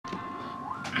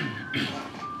Hey,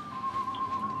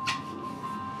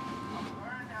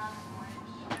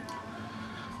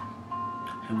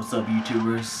 what's up,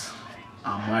 YouTubers?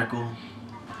 I'm Michael.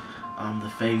 I'm the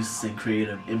face and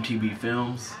creator of NTB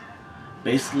Films.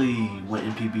 Basically, what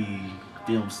NTB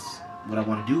Films, what I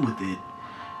want to do with it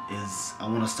is I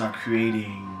want to start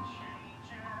creating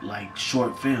like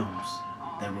short films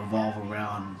that revolve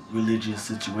around religious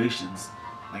situations.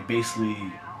 Like basically,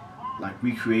 like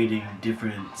recreating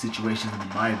different situations in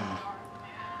the Bible.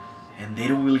 And they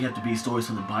don't really have to be stories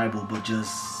from the Bible, but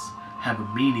just have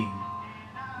a meaning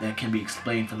that can be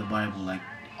explained from the Bible, like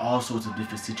all sorts of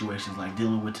different situations, like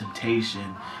dealing with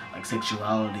temptation, like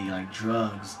sexuality, like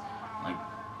drugs, like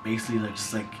basically like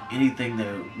just like anything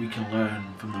that we can learn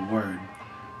from the Word.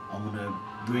 I'm gonna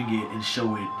bring it and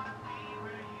show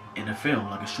it in a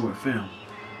film, like a short film.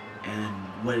 And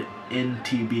what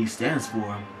NTB stands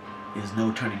for is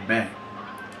no turning back.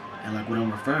 And like what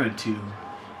I'm referring to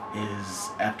is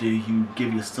after you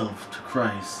give yourself to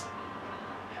Christ,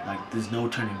 like there's no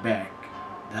turning back.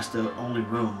 That's the only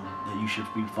road that you should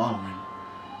be following,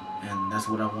 and that's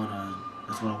what I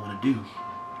wanna do.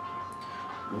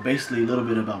 Well, basically, a little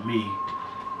bit about me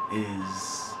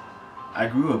is I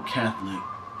grew up Catholic.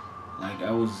 Like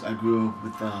I grew up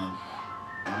with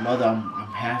my mother. I'm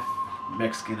half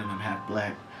Mexican and I'm half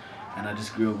black, and I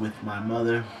just grew up with my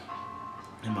mother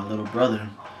and my little brother,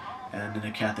 and in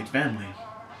a Catholic family.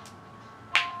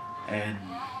 And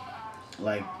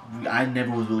like I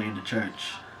never was really into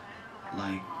church.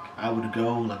 Like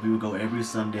we would go every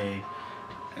Sunday,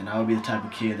 and I would be the type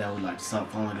of kid that would like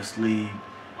stop falling asleep,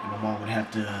 and my mom would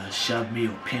have to shove me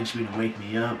or pinch me to wake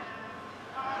me up.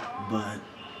 But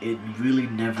it really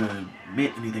never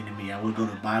meant anything to me. I would go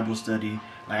to Bible study.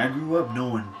 Like I grew up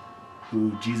knowing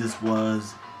who Jesus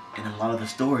was, and a lot of the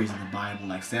stories in the Bible,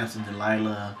 like Samson,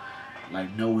 Delilah,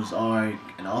 like Noah's Ark,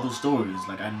 and all those stories.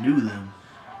 Like I knew them,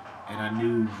 and I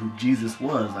knew who Jesus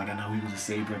was. Like I know he was the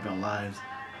savior of our lives.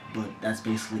 But that's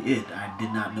basically it. I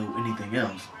did not know anything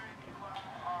else.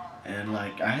 And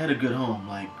like I had a good home.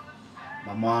 Like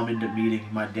my mom ended up meeting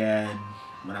my dad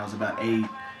when I was about 8.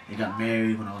 They got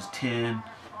married when I was 10,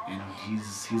 and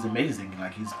he's amazing.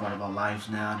 Like he's part of our lives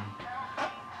now.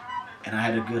 And I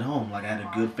had a good home. Like I had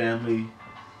a good family.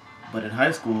 But in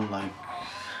high school, like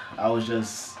I was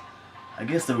just, I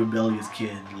guess, the rebellious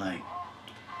kid. Like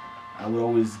I would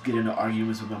always get into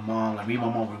arguments with my mom. Like me and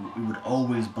my mom, we would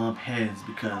always bump heads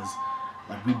because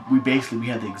like we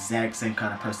had the exact same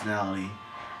kind of personality.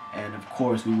 And of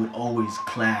course we would always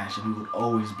clash, and we would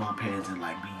always bump heads and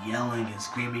like be yelling and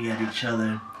screaming at each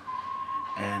other.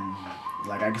 And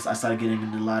like I guess I started getting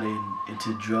into a lot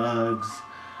into drugs,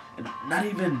 and not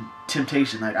even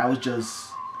temptation. Like I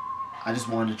just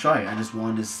wanted to try it. I just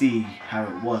wanted to see how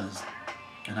it was.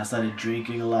 And I started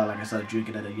drinking a lot. Like I started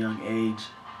drinking at a young age.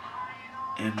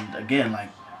 And again, like,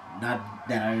 not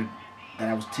that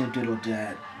I was tempted or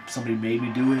that somebody made me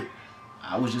do it.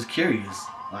 I was just curious.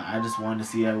 Like I just wanted to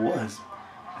see how it was.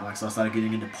 And like so I started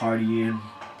getting into partying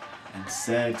and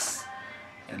sex,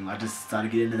 and I just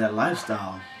started getting into that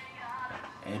lifestyle.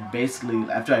 And basically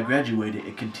after I graduated,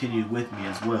 it continued with me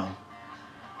as well.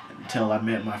 Until I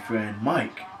met my friend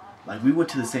Mike. Like we went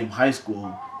to the same high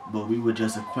school, but we were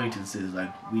just acquaintances.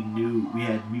 Like we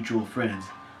had mutual friends,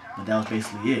 but that was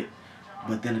basically it.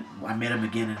 But then I met him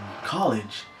again in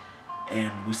college,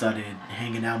 and we started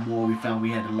hanging out more. We found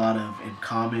we had a lot of in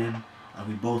common.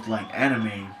 We both like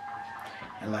anime,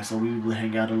 and like so we would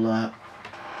hang out a lot.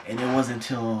 And it wasn't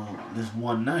until this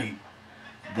one night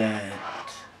that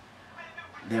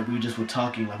we just were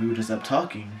talking. Like we were just up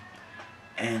talking,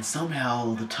 and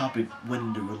somehow the topic went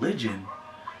into religion.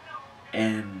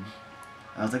 And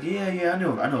I was like, yeah, I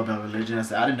know about religion. I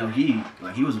said I didn't know he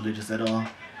was religious at all,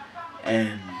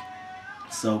 and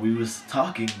so we was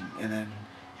talking, and then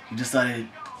he just started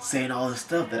saying all this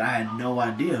stuff that I had no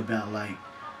idea about. Like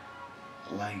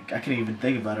I can't even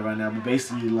think about it right now, but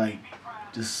basically like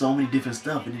just so many different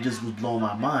stuff, and it just was blowing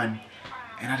my mind.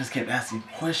 And I just kept asking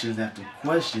questions after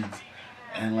questions,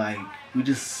 and like we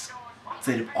just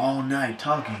stayed up all night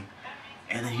talking.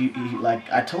 And then he like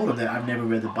I told him that I've never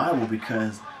read the Bible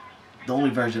because the only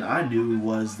version I knew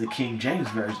was the King James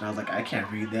version. I was like, I can't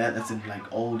read that. That's in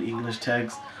like old English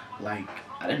text. Like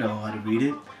I didn't know how to read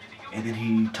it. And then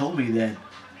he told me that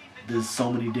there's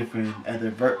so many different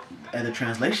other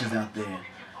translations out there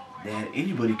that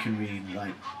anybody can read.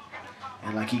 Like,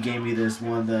 and like he gave me this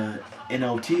one, the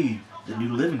NLT, the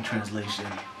New Living Translation.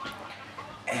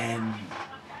 And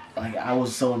like I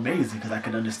was so amazed because I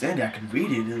could understand it. I could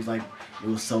read it. It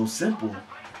was so simple.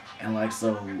 And like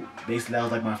so basically that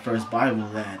was like my first Bible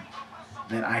that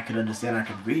I could understand, I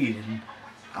could read. And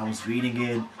I was reading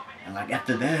it, And like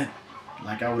after that,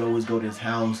 like I would always go to his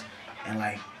house and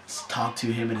like talk to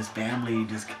him and his family.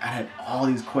 Just I had all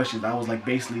these questions. I was like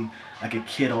basically like a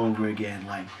kid all over again,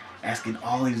 like asking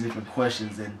all these different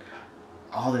questions and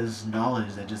all this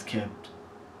knowledge that just kept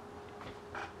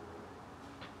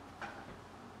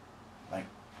like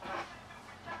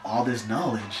all this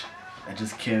knowledge that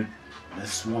just kept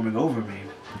swarming over me.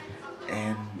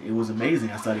 And it was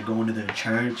amazing. I started going to the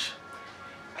church,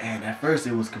 and at first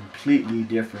it was completely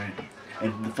different.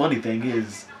 And the funny thing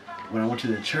is, when I went to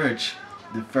the church,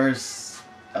 the first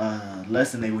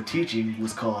lesson they were teaching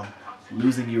was called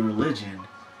Losing Your Religion.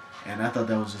 And I thought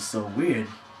that was just so weird.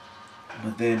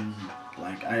 But then,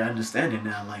 like, I understand it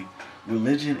now. Like,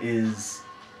 religion is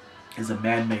a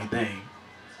man-made thing.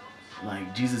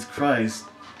 Like, Jesus Christ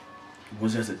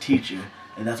was just a teacher.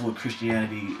 And that's what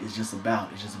Christianity is just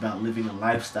about. It's just about living a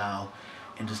lifestyle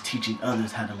and just teaching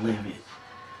others how to live it.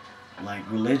 Like,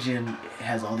 religion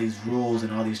has all these rules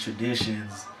and all these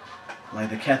traditions. Like,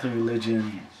 the Catholic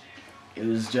religion, it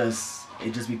just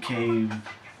became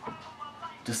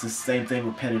just the same thing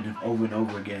repetitive over and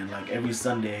over again. Like, every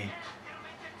Sunday,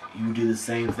 you do the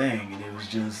same thing. And it was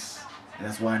just, and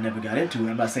that's why I never got into it.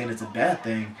 I'm not saying it's a bad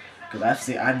thing, because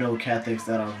I know Catholics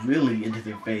that are really into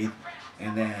their faith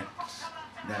and that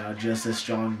are just as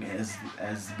strong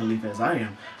as belief as I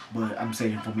am. But I'm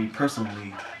saying for me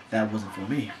personally, that wasn't for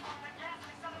me.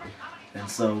 And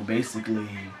so basically,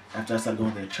 after I started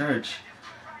going to church,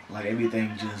 like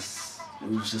everything it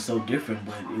was just so different,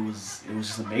 but it was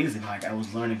just amazing. Like I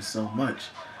was learning so much,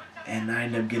 and I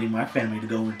ended up getting my family to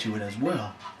go into it as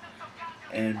well.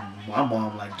 And my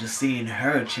mom, like just seeing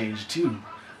her change too,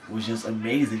 was just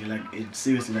amazing. Like it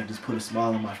seriously, like just put a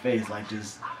smile on my face. Like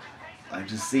just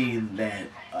seeing that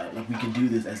like we can do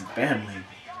this as a family.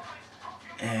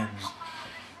 And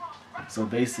so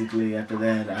basically after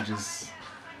that,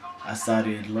 I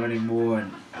started learning more,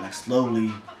 and like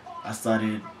slowly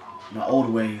my old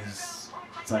ways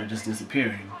started just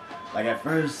disappearing. Like at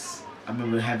first, I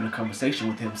remember having a conversation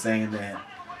with him saying that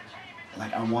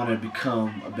like I want to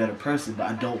become a better person, but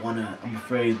I don't want to, I'm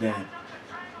afraid that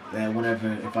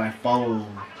if I follow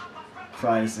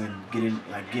Christ and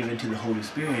give into the Holy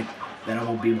Spirit, that I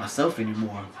won't be myself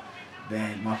anymore.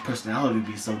 That my personality would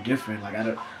be so different. Like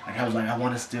I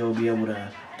want to still be able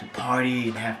to party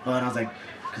and have fun. I was like,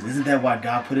 because isn't that why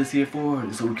God put us here for?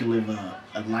 So we can live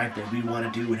a life that we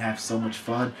want to do and have so much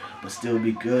fun, but still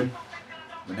be good.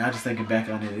 But now just thinking back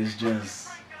on it,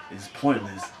 it's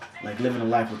pointless. Like living a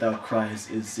life without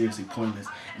Christ is seriously pointless.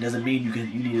 It doesn't mean you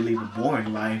need to live a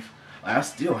boring life. Like, I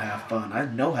still have fun. I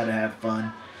know how to have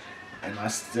fun, and I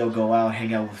still go out,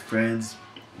 hang out with friends.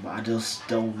 But I just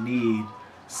don't need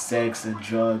sex and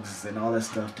drugs and all that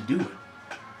stuff to do it.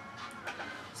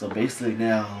 So basically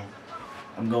now,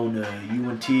 I'm going to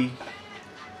UNT.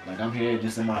 Like I'm here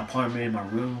just in my apartment, in my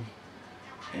room,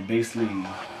 and basically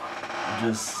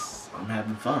I'm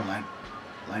having fun.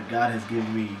 Like God has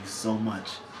given me so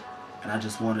much, and I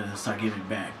just want to start giving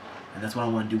back. And that's what I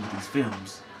want to do with these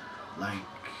films. Like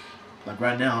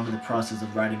right now, I'm in the process of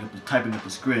typing up a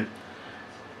script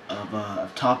of a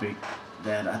topic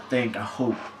that I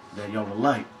hope that y'all will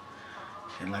like.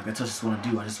 And like that's what I just want to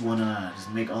do. I just want to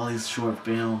make all these short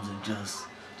films and just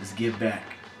give back.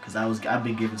 Because I've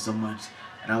been giving so much,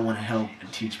 and I want to help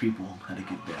and teach people how to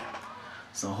give back.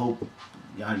 So hope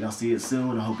y'all see it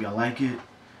soon. I hope y'all like it,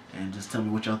 and just tell me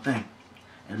what y'all think.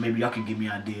 And maybe y'all can give me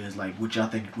ideas like what y'all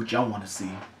think, what y'all want to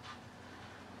see.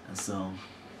 And so,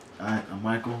 alright, I'm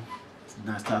Michael. It's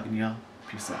nice talking to y'all.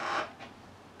 Peace out.